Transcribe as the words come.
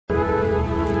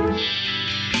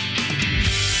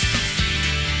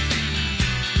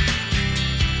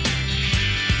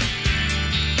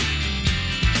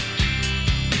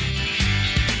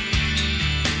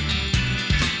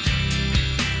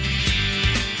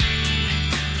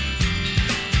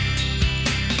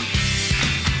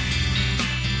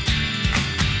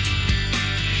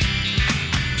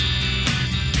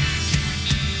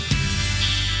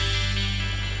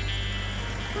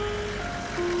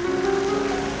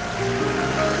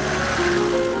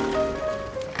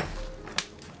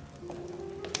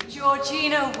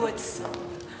Georgina Woodson,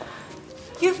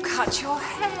 you've cut your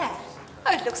hair.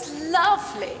 Oh, it looks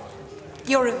lovely.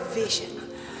 You're a vision.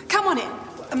 Come on in.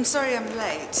 I'm sorry I'm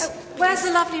late. Oh, where's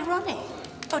the lovely Ronnie?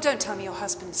 Oh, don't tell me your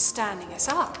husband's standing us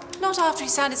up. Not after he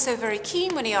sounded so very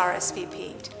keen when he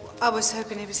RSVP'd. I was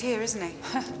hoping he was here, isn't he?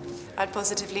 I'd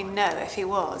positively know if he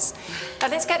was. Now,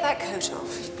 let's get that coat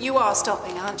off. You are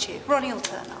stopping, aren't you? Ronnie will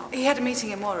turn up. He had a meeting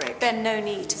in Warwick. Then no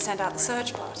need to send out the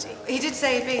search party. He did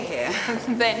say he'd be here.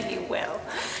 Then he will.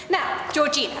 Now,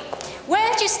 Georgina,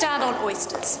 where do you stand on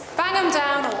oysters? Bang them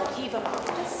down or heave them up?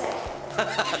 Just say.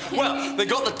 Well, they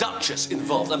got the Duchess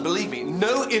involved, and believe me,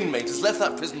 no inmate has left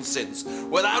that prison since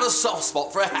without a soft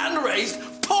spot for a hand-raised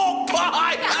pork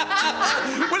pie!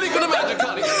 Well, you can imagine,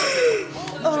 can't you?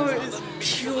 Oh, it's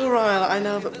puerile, I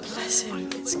know, but bless him,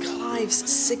 it's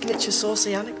Clive's signature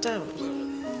saucy anecdote.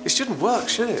 It shouldn't work,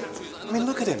 should it? I mean,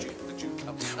 look at him.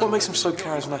 What makes him so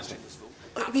charismatic?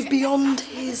 I mean, beyond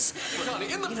his,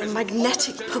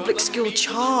 magnetic public school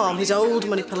charm, his old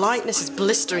money politeness, his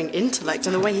blistering intellect,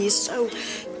 and the way he is so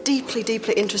deeply,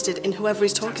 deeply interested in whoever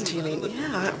he's talking to. I mean,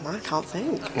 yeah, I can't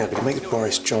think. Yeah, but he makes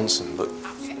Boris Johnson look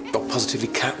positively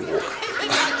catwalk.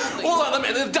 All that,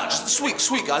 the Dutch, the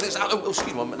sweet guy.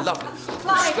 Excuse me, lovely.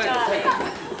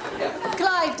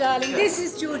 Clive, darling, this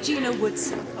is Georgina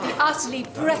Woodson, the utterly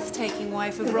breathtaking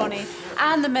wife of Ronnie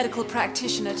and the medical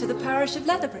practitioner to the parish of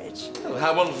Leatherbridge. Oh,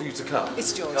 how wonderful of you to come.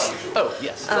 It's George. Oh,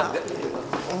 yes.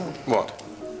 What?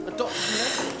 A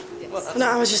doctor? No,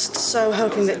 I was just so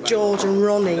hoping that George and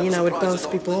Ronnie, would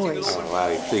both be boys. Oh,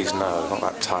 Ali, please no, not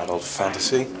that tired old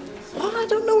fantasy. Oh, I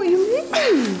don't know what you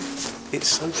mean. It's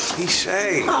so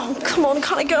cliché. Oh, come on,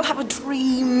 can't a girl have a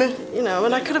dream?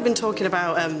 And I could have been talking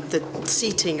about the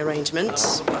seating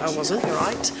arrangements, but I wasn't, you're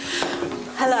right.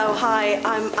 Hello, hi,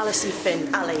 I'm Alison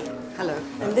Finn, Ali. Hello.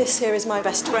 And this here is my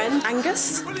best friend,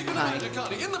 Angus. Well, you can imagine,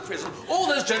 can't you? In the prison, all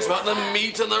those jokes about the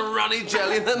meat and the runny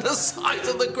jelly and then the size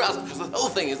of the grass. The whole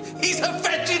thing is, he's a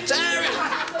vegetarian!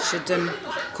 Should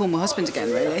call my husband again,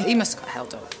 really. He must have got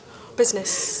held up.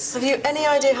 Business. Have you any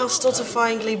idea how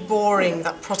stultifyingly boring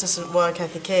that Protestant work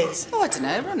ethic is? Oh, I don't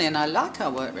know, Ronnie and I like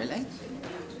our work, really.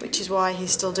 Which is why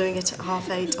he's still doing it at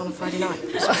 8:30 on a Friday night.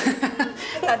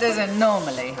 That doesn't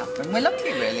normally happen. We're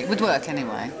lucky, really, with work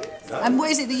anyway. And what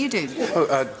is it that you do?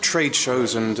 Oh, trade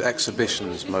shows and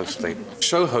exhibitions, mostly.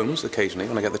 Show homes, occasionally,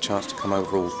 when I get the chance to come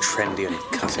over all trendy and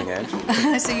cutting edge.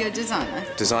 So you're a designer?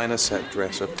 Designer, set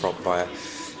dresser, prop buyer,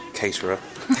 caterer.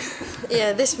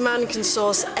 Yeah, this man can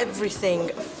source everything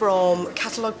from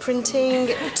catalogue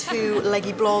printing to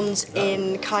leggy blondes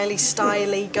in Kylie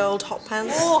Styly gold hot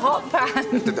pants. Oh, hot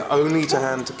pants. Only to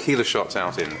hand tequila shots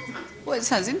out in. Well, it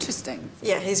sounds interesting.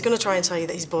 Yeah, he's going to try and tell you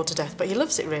that he's bored to death, but he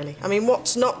loves it, really. I mean,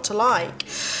 what's not to like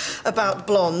about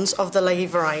blondes of the leggy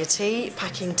variety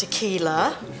packing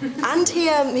tequila? And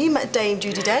he met Dame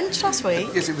Judi Dench last week.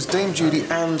 Yes, it was Dame Judy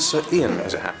and Sir Ian,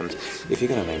 as it happened. If you're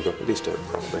going to name drop, at least do it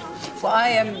properly. Well,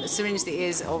 I syringed the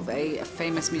ears of a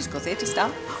famous musical theatre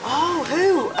star. Oh,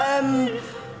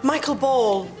 who? Michael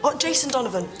Ball. Oh, Jason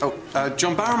Donovan. Oh,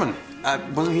 John Barrowman.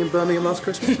 Wasn't he in Birmingham last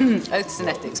Christmas? Oaths and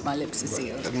ethics, my lips are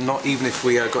sealed. Not even if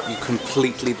we got you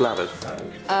completely bladdered.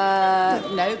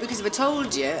 No, because if I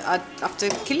told you, I'd have to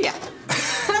kill you.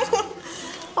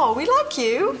 Oh, we like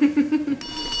you.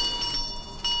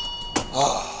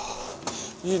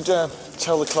 You'd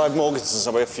tell the Clive Morgansons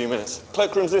I'll be a few minutes.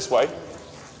 Cloakroom's this way.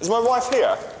 Is my wife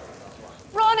here?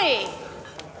 Ronnie!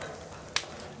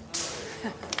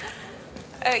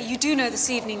 You do know this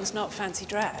evening's not fancy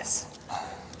dress.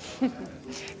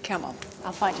 Come on,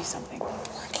 I'll find you something.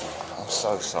 Thank you. I'm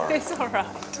so sorry. It's all right.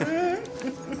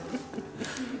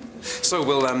 So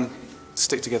we'll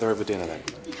stick together over dinner then.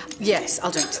 Yes, I'll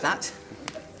drink to that.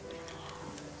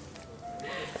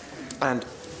 And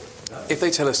if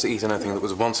they tell us to eat anything that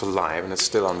was once alive and is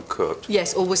still uncooked...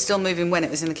 Yes, or we're still moving when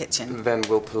it was in the kitchen. Then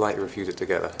we'll politely refuse it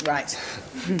together. Right.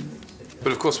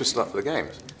 But of course we're still up for the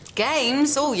games.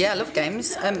 Games? Oh, yeah, I love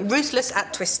games. Ruthless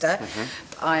at Twister.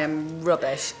 I am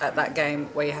rubbish at that game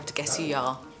where you have to guess who you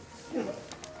are.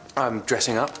 I'm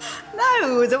dressing up.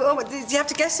 No, you have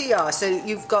to guess who you are. So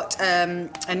you've got a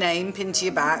name pinned to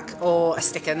your back or a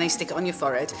sticker, and they stick it on your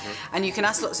forehead. And you can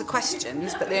ask lots of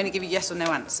questions, but they only give you yes or no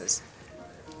answers.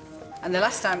 And the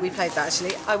last time we played that,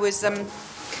 actually, I was I was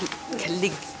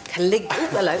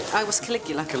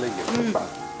Caligula. Caligula.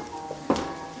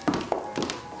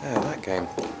 Yeah, that game.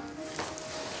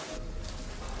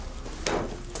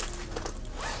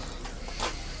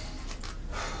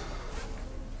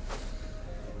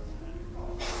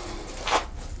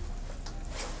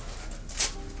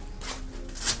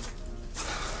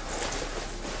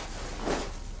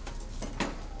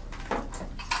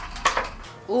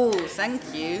 Oh, thank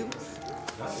you.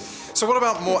 So what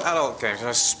about more adult games? You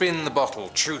know, spin the bottle,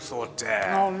 truth or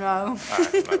dare? Oh, no.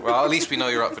 Right, no. Well, at least we know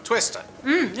you're up for Twister.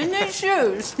 In those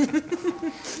shoes.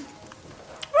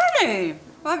 Ronnie,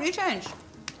 why haven't you changed?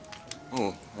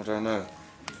 Oh, I don't know.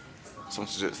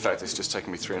 Something to do with the fact it's just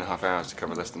taken me 3.5 hours to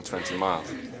cover less than 20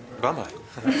 miles. Bummer.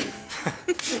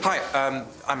 Hi,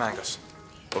 I'm Angus.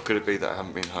 Or could it be that I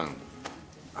haven't been home?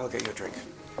 I'll get you a drink.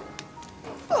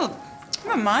 Oh,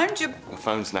 never mind. You... My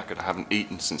phone's knackered. I haven't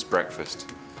eaten since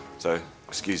breakfast. So,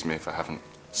 excuse me if I haven't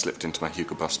slipped into my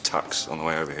Hugo Boss tux on the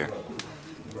way over here.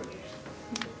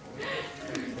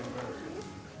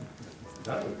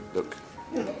 Look,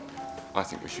 I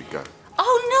think we should go.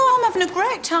 Oh, no, I'm having a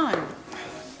great time.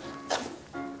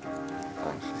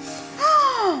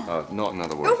 Oh, not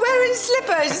another word. You're wearing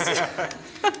slippers.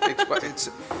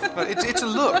 It's a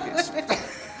look.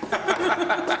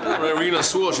 Rowena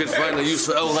swore she'd find a use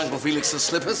for old Uncle Felix's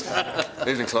slippers.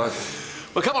 Evening, Clive.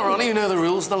 Well, come on, Ronnie, you know the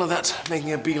rules. None of that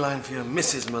making a beeline for your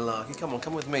Mrs. Malarkey. Come on,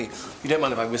 come with me. You don't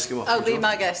mind if I whisk you off? I'll would be you?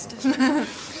 my guest.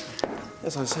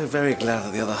 Yes, I'm so very glad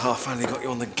that the other half finally got you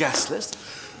on the guest list.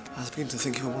 I was beginning to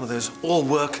think you were one of those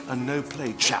all-work and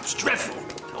no-play chaps. Dreadful.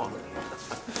 Come on.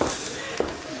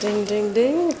 Ding, ding,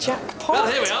 ding, jackpot. Well,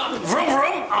 here we are. Vroom,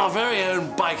 vroom, our very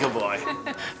own biker boy.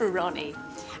 Ronnie,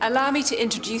 allow me to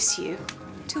introduce you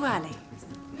to Ali.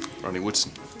 Ronnie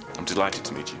Woodson. I'm delighted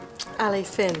to meet you. Ali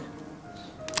Finn.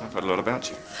 I've heard a lot about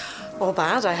you. All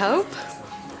bad, I hope.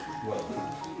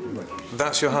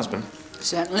 That's your husband?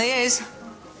 Certainly is.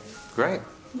 Great.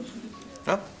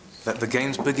 Well, let the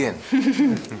games begin.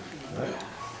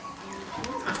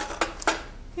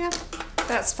 Yeah,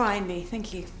 that's fine, Lee.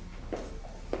 Thank you.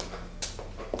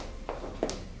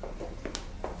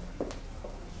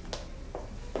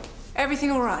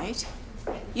 Everything all right?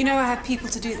 You know I have people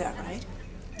to do that, right?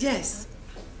 Yes.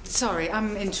 Sorry,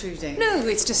 I'm intruding. No,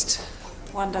 it's just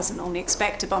one doesn't normally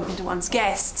expect to bump into one's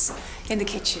guests in the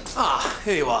kitchen. Ah,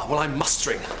 here you are. Well, I'm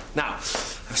mustering. Now,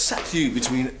 I've sat you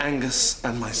between Angus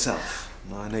and myself.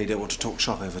 Now, I know you don't want to talk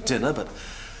shop over dinner, but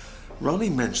Ronnie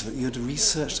mentioned that you had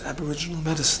researched Aboriginal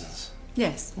medicines.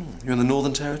 Yes. You're in the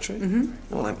Northern Territory?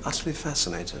 Mm-hmm. Well, I'm utterly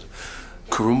fascinated.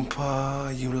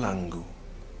 Kurumpa Yulangu.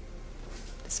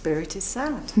 The spirit is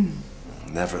sad.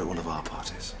 Never at one of our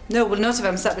parties. No, well, not if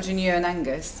I'm sat between you and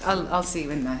Angus. I'll see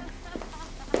you in there.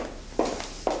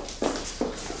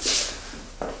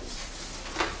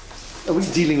 Are we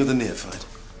dealing with a neophyte?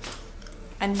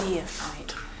 A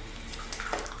neophyte.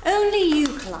 Only you,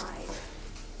 Clive,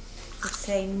 would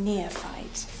say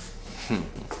neophyte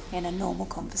in a normal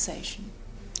conversation.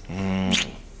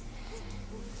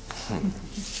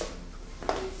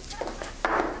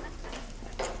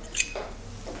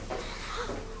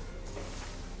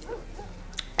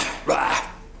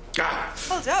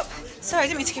 Hold up. Sorry, I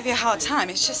didn't mean to give you a hard time.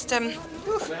 It's just, So are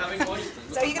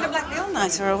you going to black me all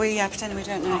night, or are we pretending we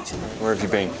don't know each other? Where have you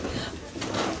been?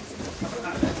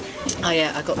 Oh,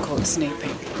 yeah, I got caught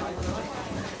snooping.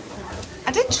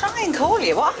 I did try and call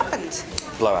you. What happened?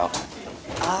 Blowout.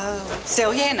 Oh,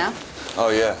 still here now? Oh,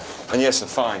 yeah. And yes, I'm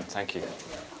fine, thank you.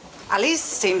 Alice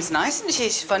seems nice, and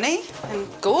she's funny and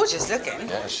gorgeous looking.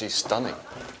 Yeah, she's stunning.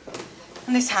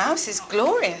 And this house is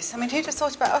glorious. I mean, who'd have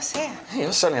thought about us here? Hey,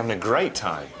 you're certainly having a great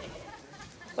time.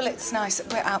 Well, it's nice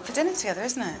that we're out for dinner together,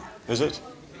 isn't it? Is it?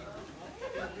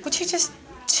 Would you just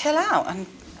chill out and...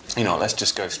 You know, let's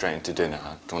just go straight into dinner.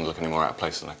 I don't want to look any more out of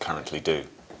place than I currently do,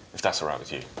 if that's all right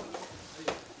with you.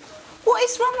 What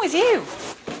is wrong with you?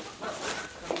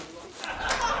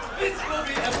 This will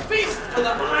be a feast for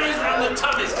the eyes and the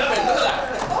tummies. Come in, look at that.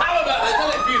 How about that?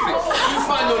 Isn't it beautiful? You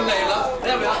find your nailer.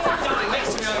 There we are. Darling,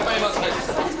 next to me on a famous place.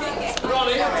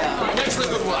 Ronnie, next to the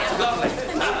good wife. Lovely.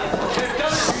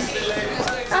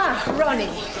 Ronnie.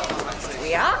 Here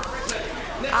we are.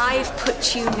 I've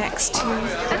put you next to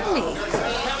Ali.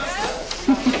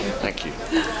 Thank you.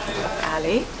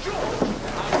 Ali.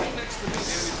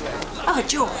 Oh,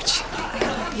 George.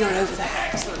 You're over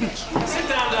there. Sit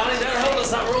down, darling. Don't hold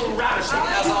us up. We're all ravishing.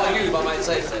 As are you, if I might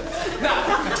say so. Now,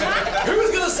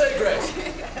 who's going to say grace?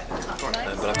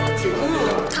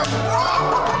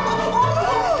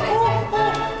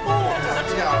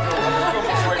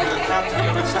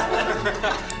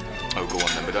 Oh, go on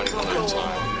then, but only one at a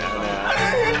time.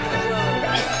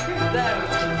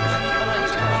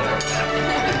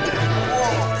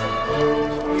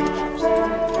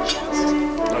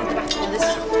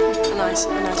 A nice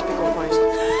big one, please.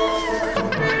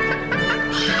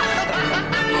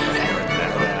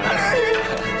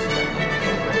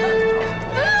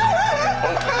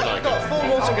 Got 4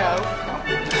 more to go.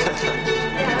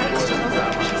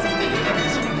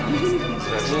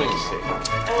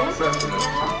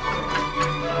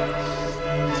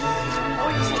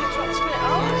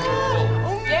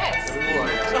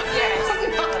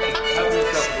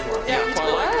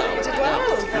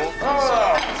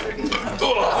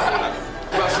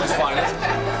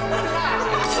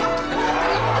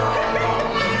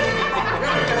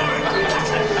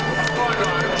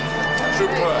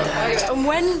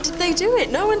 when did they do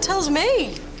it? No one tells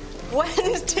me.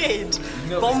 When did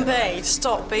Bombay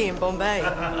stop being Bombay?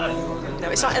 No,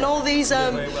 it's like, and all these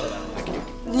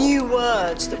new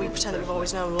words that we pretend that we've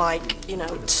always known, like, you know,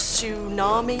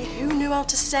 tsunami. Who knew how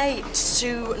to say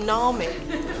tsunami?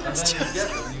 It's just,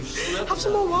 have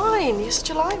some more wine. You're such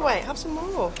a lightweight. Have some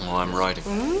more. Oh, I'm riding.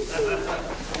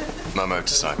 My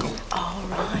motorcycle. All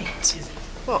right.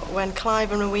 What, when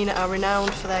Clive and Rowena are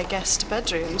renowned for their guest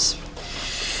bedrooms,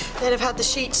 they'd have had the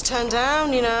sheets turned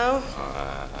down, you know.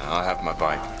 I have my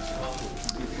bike.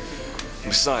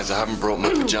 Besides, I haven't brought my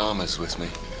pyjamas with me.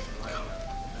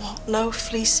 What, no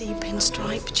fleecy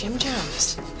pinstripe gym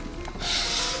jams?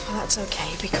 Well, that's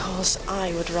okay, because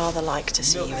I would rather like to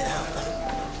see you without them.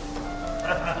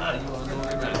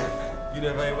 You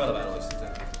know very well about oysters,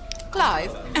 don't you?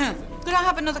 Clive, could I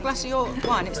have another glass of your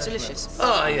wine? It's delicious.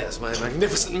 Ah, yes, my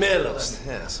magnificent Mirlos.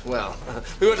 Yes, well,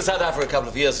 we went to South Africa a couple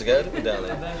of years ago, didn't we,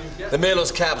 darling? The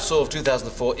Mirlos Cab Sauv of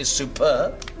 2004 is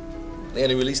superb. They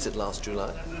only released it last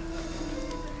July.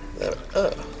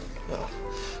 Well,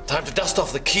 time to dust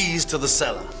off the keys to the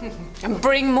cellar. And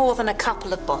bring more than a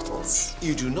couple of bottles.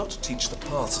 You do not teach the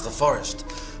paths of the forest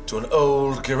to an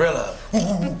old gorilla.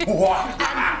 And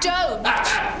don't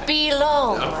be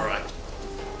long. All right.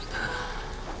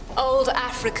 Old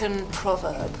African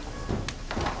proverb.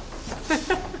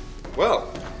 Well,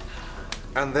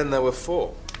 and then there were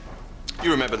 4.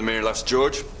 You remember the Mirlos,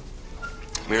 George?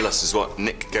 Mirlos is what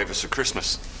Nick gave us for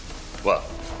Christmas. Well,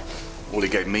 all he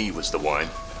gave me was the wine.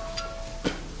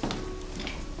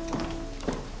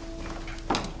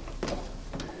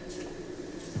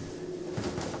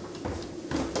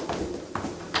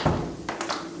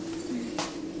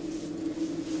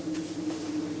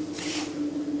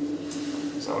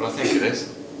 Is that what I think it is?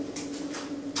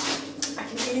 I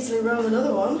can easily roll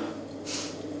another one.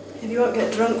 If you won't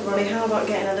get drunk, Ronnie, how about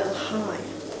getting a little high?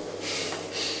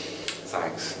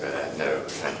 Thanks. No,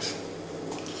 thanks.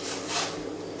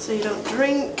 So you don't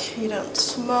drink, you don't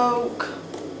smoke.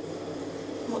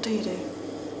 What do you do?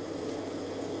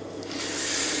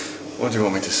 What do you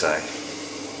want me to say?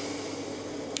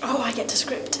 Oh, I get to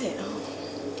script it. Oh.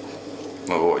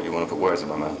 Well, what, you want to put words in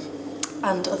my mouth?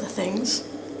 And other things.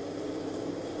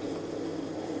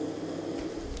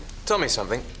 Tell me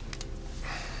something.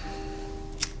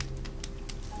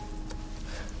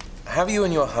 Have you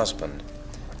and your husband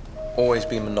always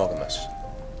been monogamous?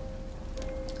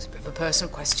 It's a bit of a personal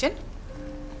question.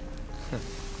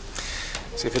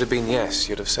 See, if it had been yes,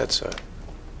 you'd have said so.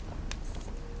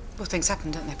 Well, things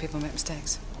happen, don't they? People make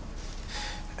mistakes.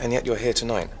 And yet you're here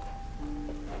tonight.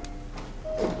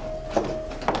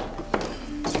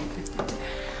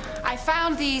 I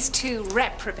found these 2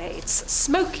 reprobates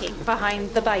smoking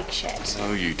behind the bike shed.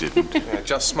 No, you didn't. Yeah,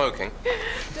 just smoking.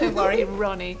 Don't worry,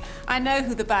 Ronnie. I know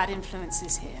who the bad influence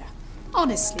is here.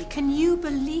 Honestly, can you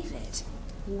believe it?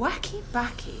 Wacky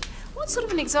backy. What sort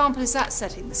of an example is that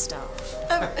setting the staff?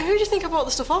 Who do you think I bought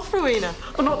the stuff off, Rowena?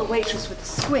 Well, not the waitress with the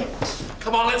squint.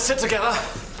 Come on, let's sit together.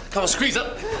 Come on, squeeze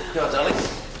up. Go on, darling.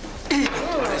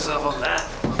 Put yourself on there.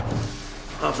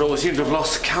 After all, we seem to have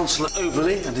lost Councillor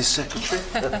Overley and his secretary.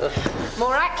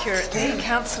 More accurately,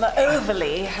 Councillor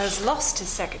Overley has lost his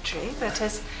secretary, but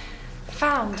has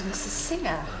found Mrs.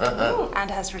 Singer and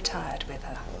has retired with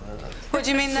her. What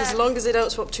do you mean As long as they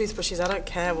don't swap toothbrushes, I don't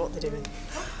care what they're doing.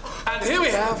 And here we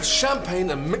have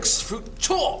champagne and mixed fruit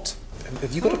tort.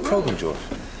 Have you got a problem, George?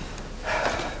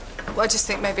 Well, I just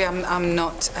think maybe I'm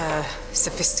not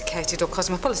sophisticated or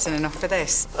cosmopolitan enough for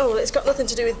this. Oh, well, it's got nothing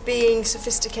to do with being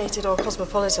sophisticated or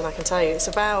cosmopolitan, I can tell you. It's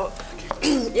about,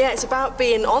 yeah, it's about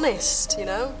being honest, you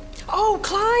know? Oh,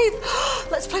 Clive,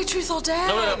 let's play Truth or Dare.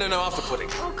 No, after pudding.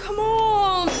 Oh, come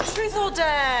on, Truth or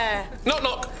Dare. Knock,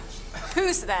 knock.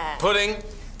 Who's there? Pudding.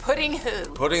 Pudding who?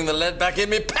 Putting the lead back in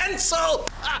me pencil.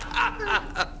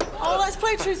 Oh, let's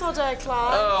play Truth or Dare,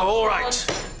 Clive. Oh, all right.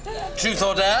 Truth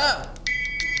or Dare.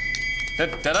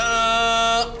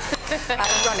 Da-da-da!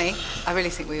 Ronnie, I really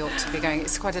think we ought to be going.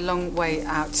 It's quite a long way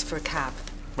out for a cab.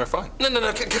 We're fine.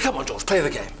 No, come on, George, play the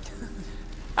game.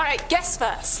 All right, guess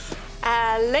first.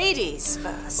 Ladies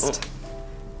first.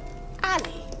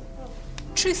 Ali,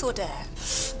 truth or dare?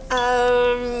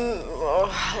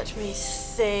 Let me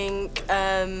think.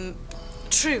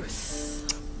 Truth.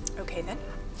 Okay, then.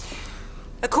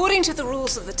 According to the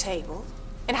rules of the table,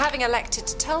 in having elected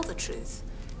to tell the truth,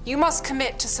 you must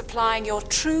commit to supplying your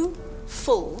true,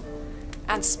 full,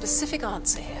 and specific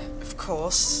answer here. Of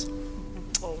course.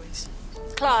 Always.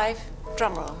 Clive,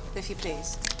 drum roll, if you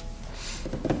please.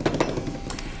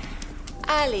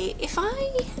 Ali, if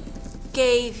I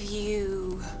gave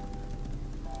you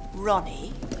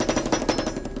Ronnie,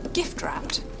 gift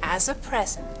wrapped as a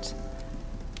present,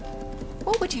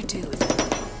 What would you do with it?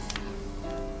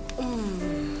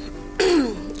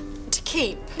 To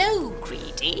keep? No,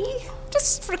 greedy.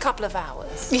 Just for a couple of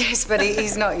hours. Yes, but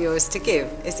he's not yours to give,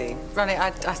 is he? Ronnie,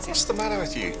 I think... What's the matter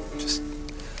with you? Just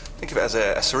think of it as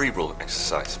a cerebral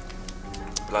exercise.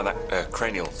 Like that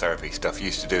cranial therapy stuff you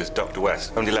used to do with Dr.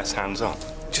 West, only less hands-on.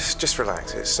 Just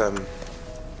relax.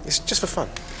 It's just for fun.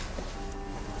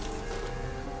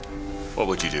 What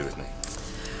would you do with me?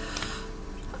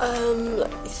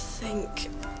 Let me think.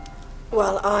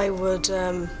 Well, I would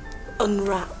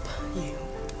unwrap you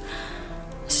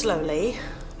slowly,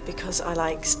 because I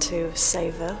like to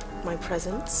savour my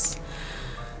presence.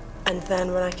 And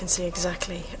then when I can see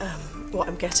exactly what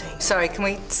I'm getting. Sorry, can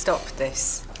we stop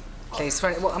this, please?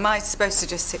 Ronnie, what, am I supposed to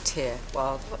just sit here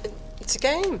while... It's a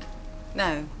game.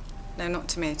 No, not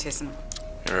to me it isn't.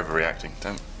 You're overreacting.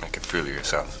 Don't make a fool of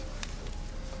yourself.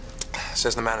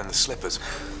 Says the man in the slippers.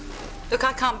 Look,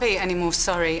 I can't be any more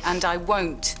sorry, and I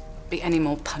won't be any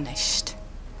more punished.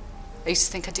 I used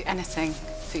to think I'd do anything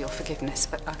for your forgiveness,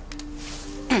 but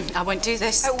I won't do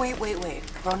this. Oh, wait.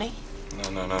 Ronnie?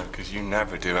 No, because you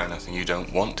never do anything you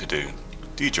don't want to do.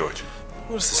 Do you, George?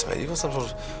 What is this, mate? You've got some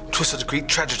sort of twisted Greek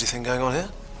tragedy thing going on here?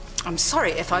 I'm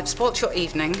sorry if I've spoilt your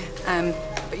evening,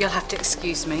 but you'll have to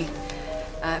excuse me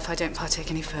if I don't partake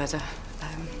any further.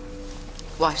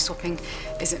 Wife swapping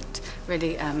isn't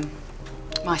really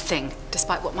my thing,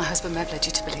 despite what my husband may have led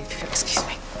you to believe. If you'll excuse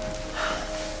me.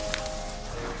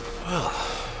 Well,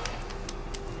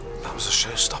 that was a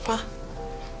showstopper.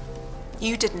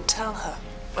 You didn't tell her.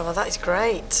 Oh, that is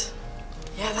great.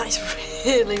 Yeah, that is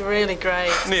really, really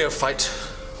great. Neophyte.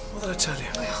 What did I tell you?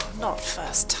 Well, not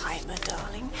first timer,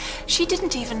 darling. She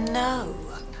didn't even know.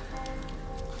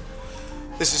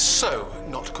 This is so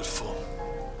not good form.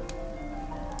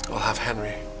 I'll have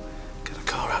Henry get a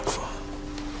car out for her.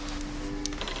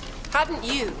 Hadn't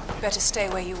you better stay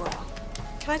where you are?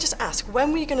 Can I just ask,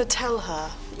 when were you going to tell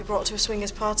her you brought to a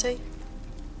swingers party?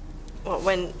 What,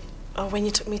 when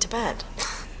you took me to bed?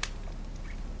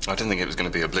 I didn't think it was going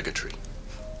to be obligatory.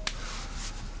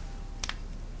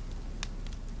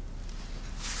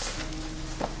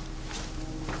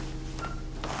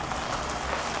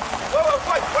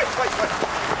 Whoa, wait.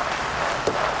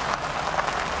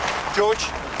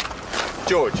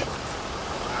 George.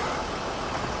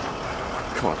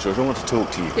 Come on, George, I want to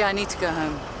talk to you. Yeah, I need to go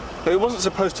home. It wasn't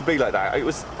supposed to be like that. It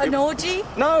was... An orgy?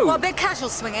 No! What, a bit casual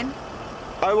swinging?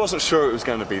 I wasn't sure it was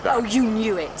going to be that. Oh, you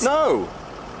knew it. No!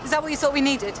 Is that what you thought we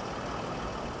needed?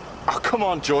 Oh, come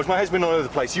on, George. My head's been all over the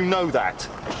place. You know that.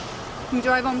 Can you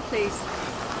drive on, please?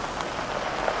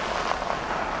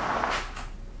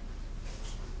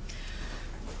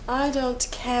 I don't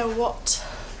care what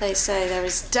they say. There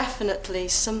is definitely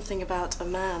something about a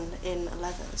man in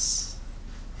leathers.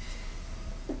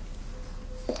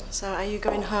 So, are you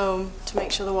going home to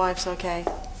make sure the wife's okay?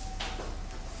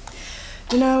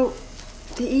 You know,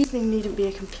 the evening needn't be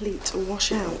a complete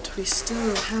washout. We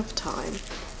still have time.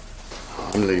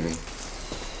 I'm leaving.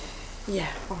 Yeah,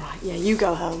 all right. Yeah, you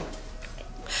go home.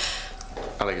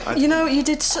 Ali, You know, you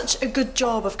did such a good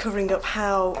job of covering up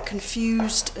how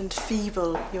confused and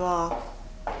feeble you are.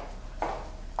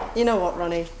 You know what,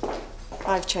 Ronnie?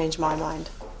 I've changed my mind.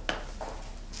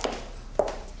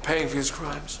 Paying for his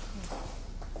crimes.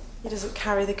 He doesn't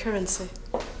carry the currency.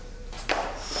 Playing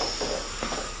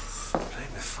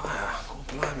with fire. Oh,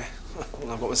 blimey. Well,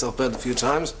 I've got myself burned a few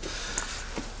times.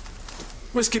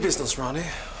 Risky business, Ronnie.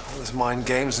 All this mind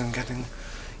games and getting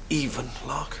even,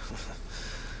 Lark.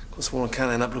 Of course, one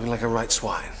can end up looking like a right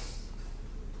swine.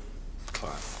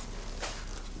 Clive.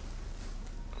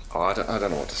 Oh, I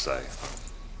don't know what to say.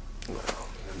 Well,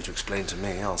 never to explain to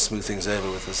me. I'll smooth things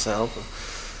over with herself.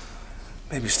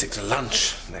 Maybe stick to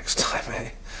lunch next time, eh?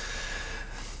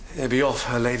 Yeah, be off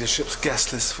her ladyship's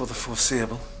guest list for the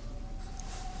foreseeable.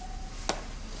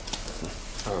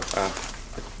 Oh,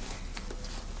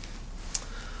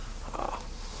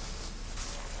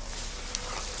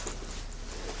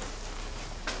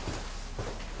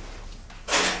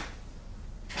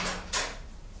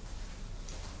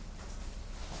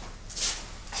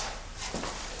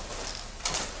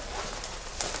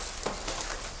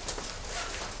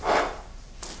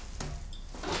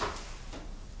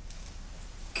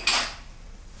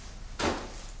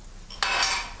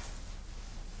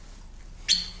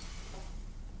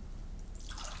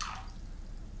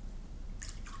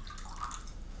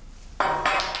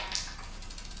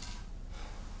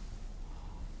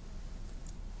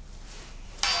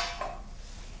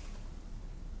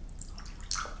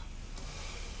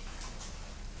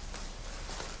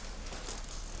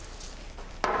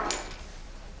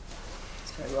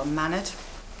 Very well mannered.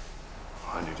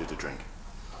 I needed a drink.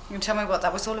 You can tell me what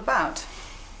that was all about?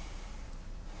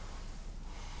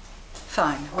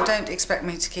 Fine. Well, don't expect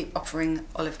me to keep offering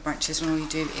olive branches when all you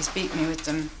do is beat me with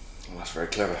them. Well, that's very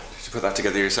clever. Did you put that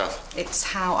together yourself? It's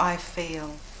how I feel.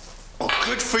 Oh,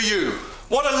 good for you.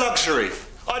 What a luxury.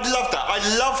 I'd love that.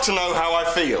 I'd love to know how I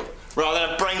feel, rather than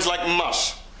have brains like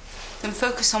mush. Then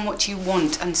focus on what you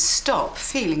want and stop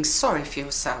feeling sorry for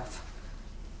yourself.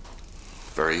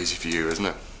 Very easy for you, isn't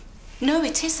it? No,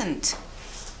 it isn't.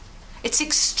 It's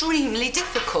extremely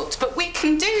difficult, but we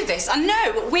can do this. I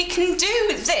know, we can do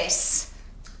this.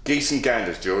 Geese and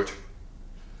ganders, George.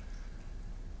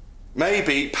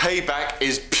 Maybe payback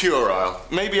is puerile.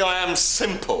 Maybe I am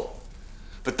simple.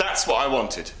 But that's what I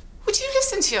wanted. Would you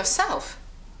listen to yourself?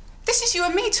 This is you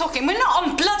and me talking. We're not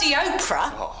on bloody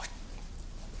Oprah. Oh.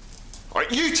 All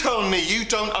right, you tell me you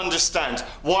don't understand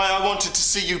why I wanted to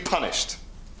see you punished.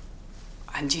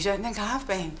 And you don't think I have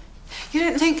been? You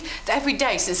don't think that every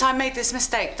day since I made this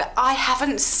mistake that I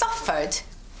haven't suffered?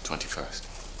 21st.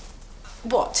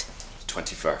 What?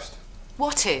 21st.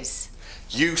 What is?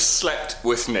 You slept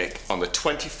with Nick on the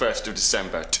 21st of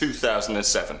December,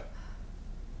 2007.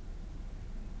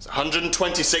 It's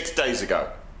 126 days ago.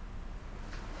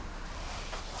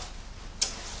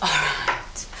 All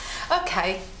right.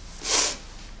 Okay.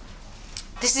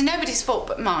 This is nobody's fault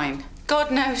but mine.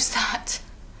 God knows that.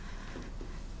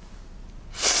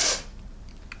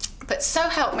 But so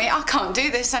help me, I can't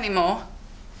do this anymore.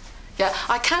 Yeah,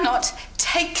 I cannot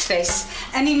take this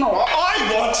anymore.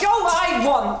 I want... Oh, I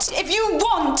want. If you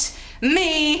want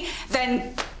me,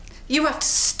 then you have to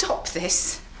stop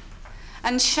this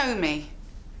and show me.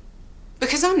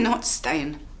 Because I'm not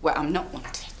staying where I'm not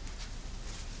wanted.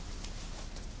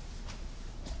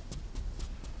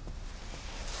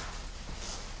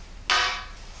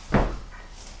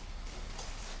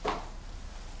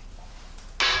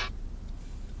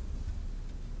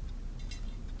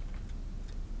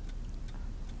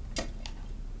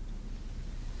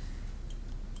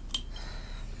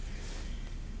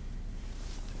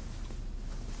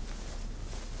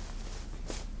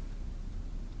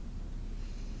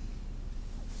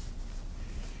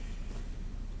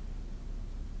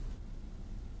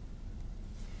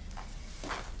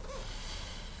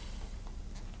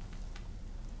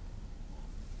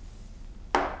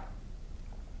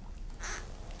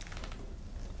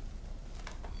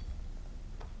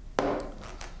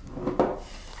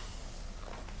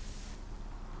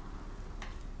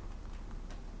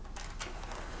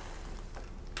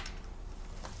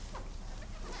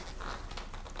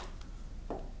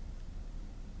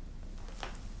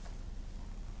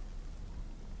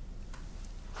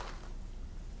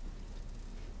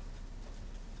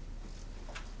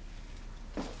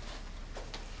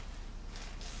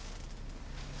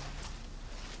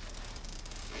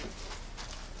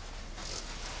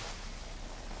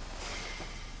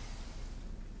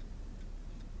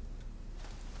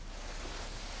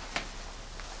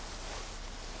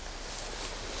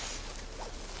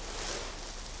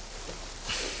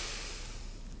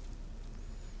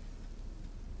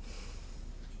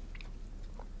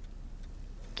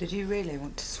 Did you really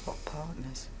want to swap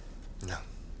partners? No.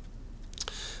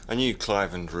 I knew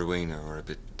Clive and Rowena were a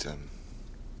bit, I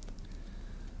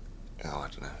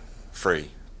don't know, free.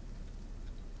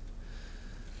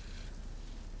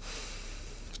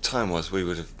 The time was we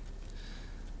would have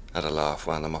had a laugh,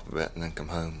 wound them up a bit, and then come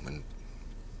home, and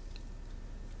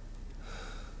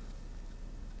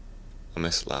I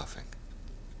miss laughing.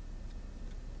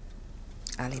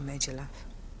 Ali made you laugh.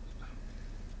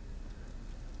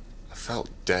 I felt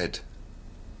dead,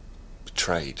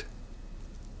 betrayed.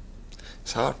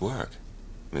 It's hard work,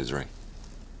 misery.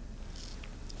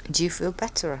 Do you feel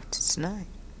better after tonight?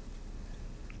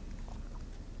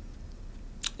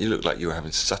 You looked like you were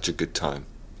having such a good time.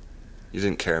 You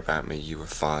didn't care about me, you were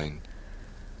fine.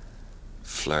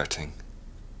 Flirting.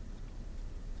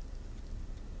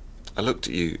 I looked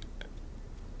at you.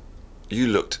 You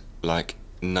looked like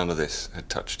none of this had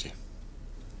touched you.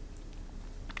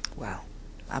 Well,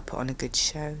 I put on a good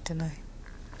show, didn't I?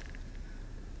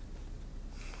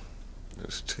 It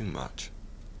was too much.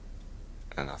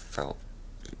 And I felt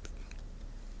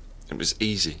it was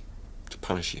easy to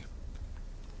punish you.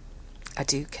 I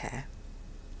do care.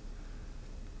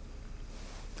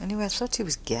 Anyway, I thought he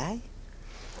was gay.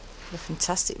 With a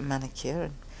fantastic manicure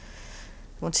and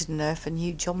wanted to know if I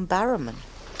knew John Barrowman.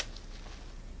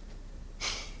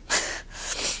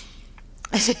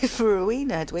 And if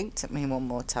Rowena had winked at me one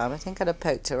more time, I think I'd have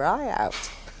poked her eye out.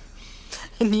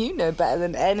 And you know better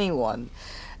than anyone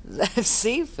that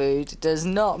seafood does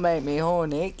not make me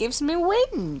horny, it gives me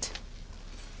wind.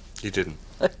 You didn't.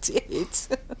 I did.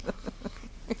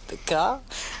 The car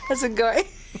hasn't got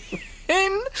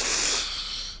in.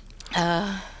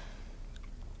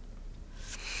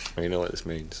 Well, you know what this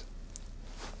means.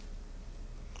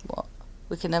 What?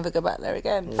 We can never go back there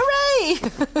again.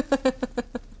 Hooray!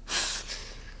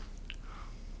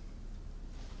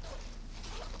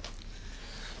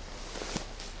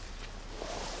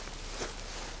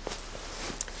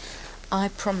 I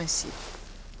promise you.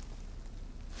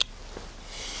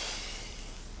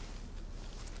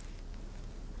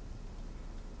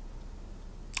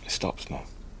 It stops now.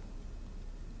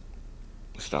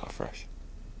 We'll start afresh.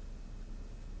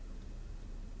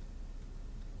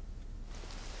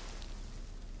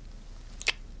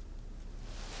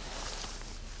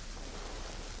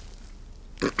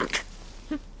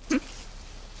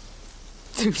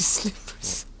 Through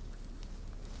slippers.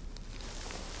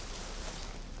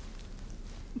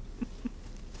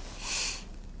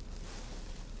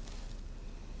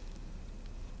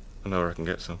 I know where I can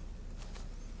get some.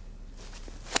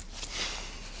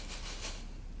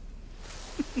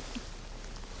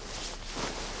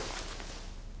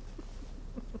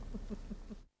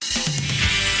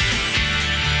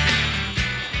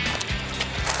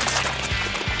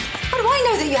 How do I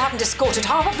know that you haven't escorted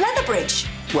half of Leatherbridge?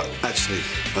 Well, actually,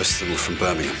 most of them were from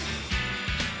Birmingham.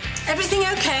 Everything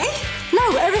okay?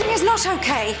 No, everything is not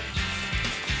okay.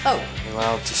 Oh.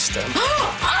 Well, just,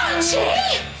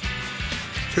 Archie!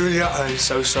 Julia, I'm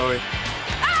so sorry.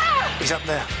 Ah! He's up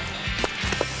there.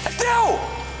 Adele!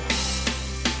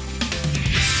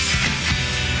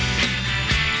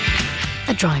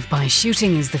 A drive-by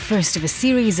shooting is the first of a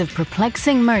series of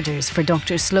perplexing murders for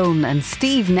Dr. Sloan and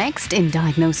Steve next in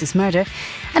Diagnosis Murder.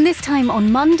 And this time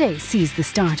on Monday sees the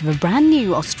start of a brand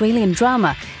new Australian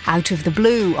drama, Out of the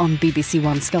Blue, on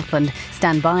BBC1 Scotland.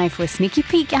 Stand by for a sneaky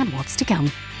peek at what's to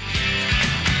come.